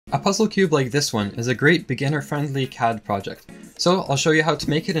A puzzle cube like this one is a great beginner-friendly CAD project, so I'll show you how to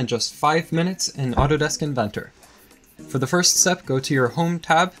make it in just 5 minutes in Autodesk Inventor. For the first step, go to your Home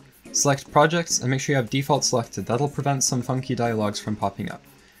tab, select Projects, and make sure you have Default selected. That'll prevent some funky dialogues from popping up.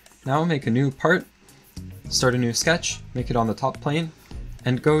 Now make a new part, start a new sketch, make it on the top plane,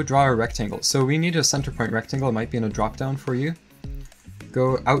 and go draw a rectangle. So we need a center point rectangle, it might be in a drop-down for you.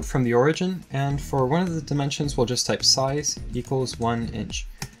 Go out from the origin, and for one of the dimensions we'll just type size equals 1 inch.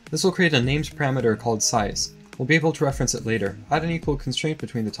 This will create a named parameter called size. We'll be able to reference it later. Add an equal constraint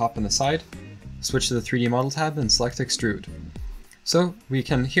between the top and the side, switch to the 3D model tab and select extrude. So we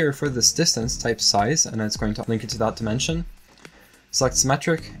can here for this distance type size and it's going to link it to that dimension. Select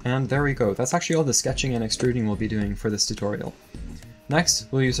symmetric and there we go. That's actually all the sketching and extruding we'll be doing for this tutorial. Next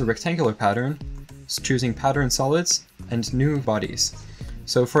we'll use a rectangular pattern, choosing pattern solids and new bodies.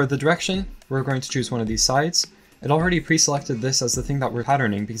 So for the direction we're going to choose one of these sides. It already pre-selected this as the thing that we're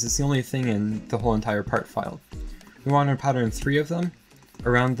patterning because it's the only thing in the whole entire part file. We want to pattern 3 of them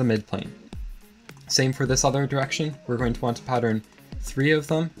around the midplane. Same for this other direction, we're going to want to pattern 3 of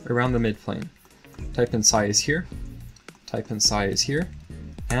them around the midplane. Type in size here, type in size here,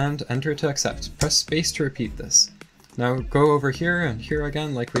 and enter to accept. Press space to repeat this. Now go over here and here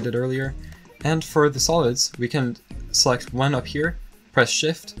again like we did earlier, and for the solids we can select one up here, press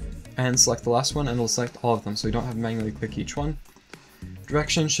shift, and select the last one and it'll select all of them so we don't have to manually click each one.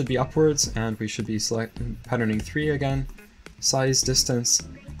 Direction should be upwards and we should be patterning 3 again, size, distance,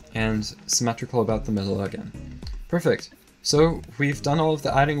 and symmetrical about the middle again. Perfect. So we've done all of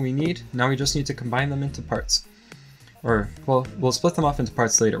the adding we need, now we just need to combine them into parts. Or, well, we'll split them off into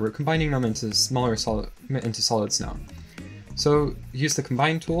parts later. We're combining them into solids now. So use the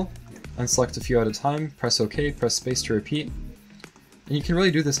combine tool and select a few at a time, press OK, press space to repeat. And you can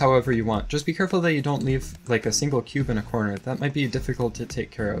really do this however you want. Just be careful that you don't leave like a single cube in a corner. That might be difficult to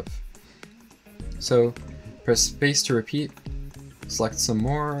take care of. So press space to repeat, select some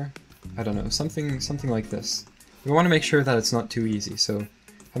more, I don't know, something like this. We want to make sure that it's not too easy, so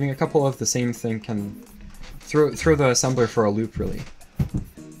having a couple of the same thing can throw the assembler for a loop really.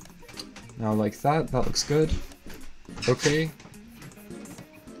 Now like that looks good. Okay.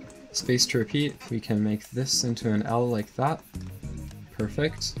 Space to repeat, we can make this into an L like that.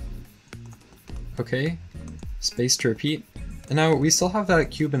 Perfect. Okay, space to repeat. And now we still have that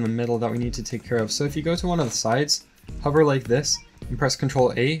cube in the middle that we need to take care of. So if you go to one of the sides, hover like this, and press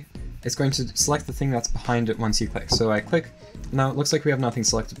Ctrl A, it's going to select the thing that's behind it once you click. So I click, now it looks like we have nothing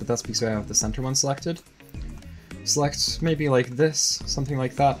selected, but that's because I have the center one selected. Select maybe like this, something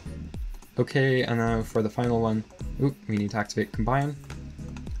like that. Okay, and now for the final one, we need to activate Combine,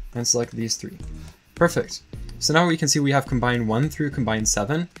 and select these 3. Perfect. So now we can see we have combine 1 through combine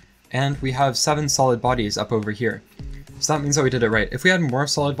 7, and we have 7 solid bodies up over here. So that means that we did it right. If we had more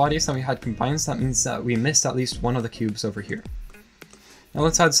solid bodies than we had combines, that means that we missed at least one of the cubes over here. Now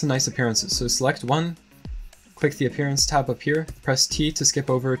let's add some nice appearances. So select one, click the appearance tab up here, press T to skip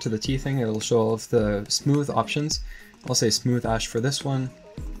over to the T thing, it'll show all of the smooth options. I'll say smooth ash for this one.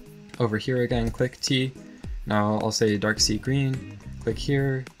 Over here again, click T. Now I'll say dark sea green, click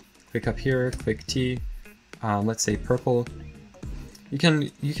here, click up here, click T. Let's say purple. You can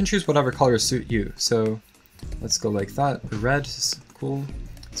choose whatever colors suit you. So let's go like that. Red is cool.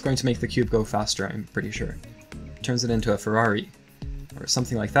 It's going to make the cube go faster, I'm pretty sure. Turns it into a Ferrari or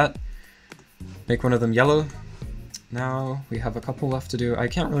something like that. Make one of them yellow. Now we have a couple left to do. I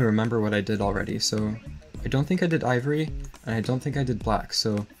can't really remember what I did already, so I don't think I did ivory and I don't think I did black.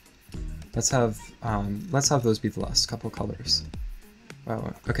 So let's have those be the last couple colors.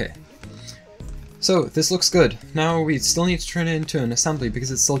 Wow. Okay. So this looks good. Now we still need to turn it into an assembly because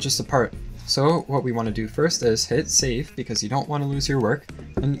it's still just a part. So what we want to do first is hit save because you don't want to lose your work,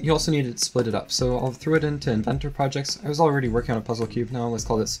 and you also need to split it up. So I'll throw it into Inventor projects. I was already working on a puzzle cube now. Let's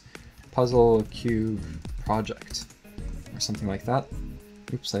call this puzzle cube project or something like that.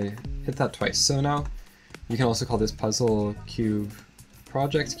 Oops, I hit that twice. So now you can also call this puzzle cube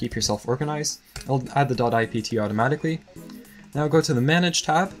project to keep yourself organized. I'll add the .ipt automatically. Now go to the Manage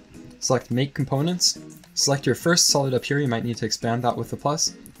tab. Select Make Components, select your first solid up here, you might need to expand that with the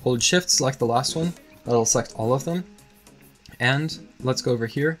plus. Hold Shift, select the last one, that'll select all of them. And let's go over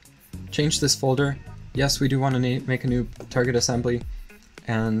here, change this folder. Yes, we do want to make a new target assembly,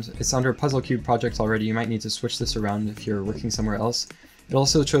 and it's under Puzzle Cube Project already, you might need to switch this around if you're working somewhere else. It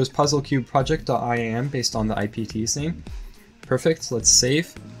also chose Puzzle Cube Project.iam based on the IPT's name. Perfect, let's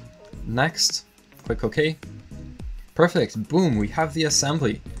save. Next, click OK. Perfect, boom, we have the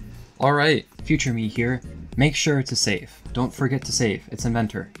assembly. Alright, future me here, make sure to save. Don't forget to save, it's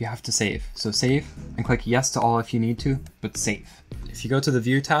Inventor, you have to save. So save, and click yes to all if you need to, but save. If you go to the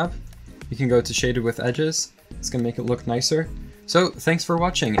View tab, you can go to Shaded with Edges. It's going to make it look nicer. So thanks for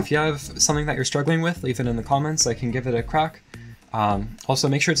watching. If you have something that you're struggling with, leave it in the comments. I can give it a crack. Also,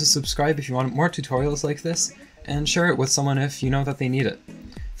 make sure to subscribe if you want more tutorials like this, and share it with someone if you know that they need it.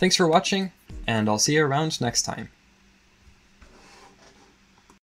 Thanks for watching, and I'll see you around next time.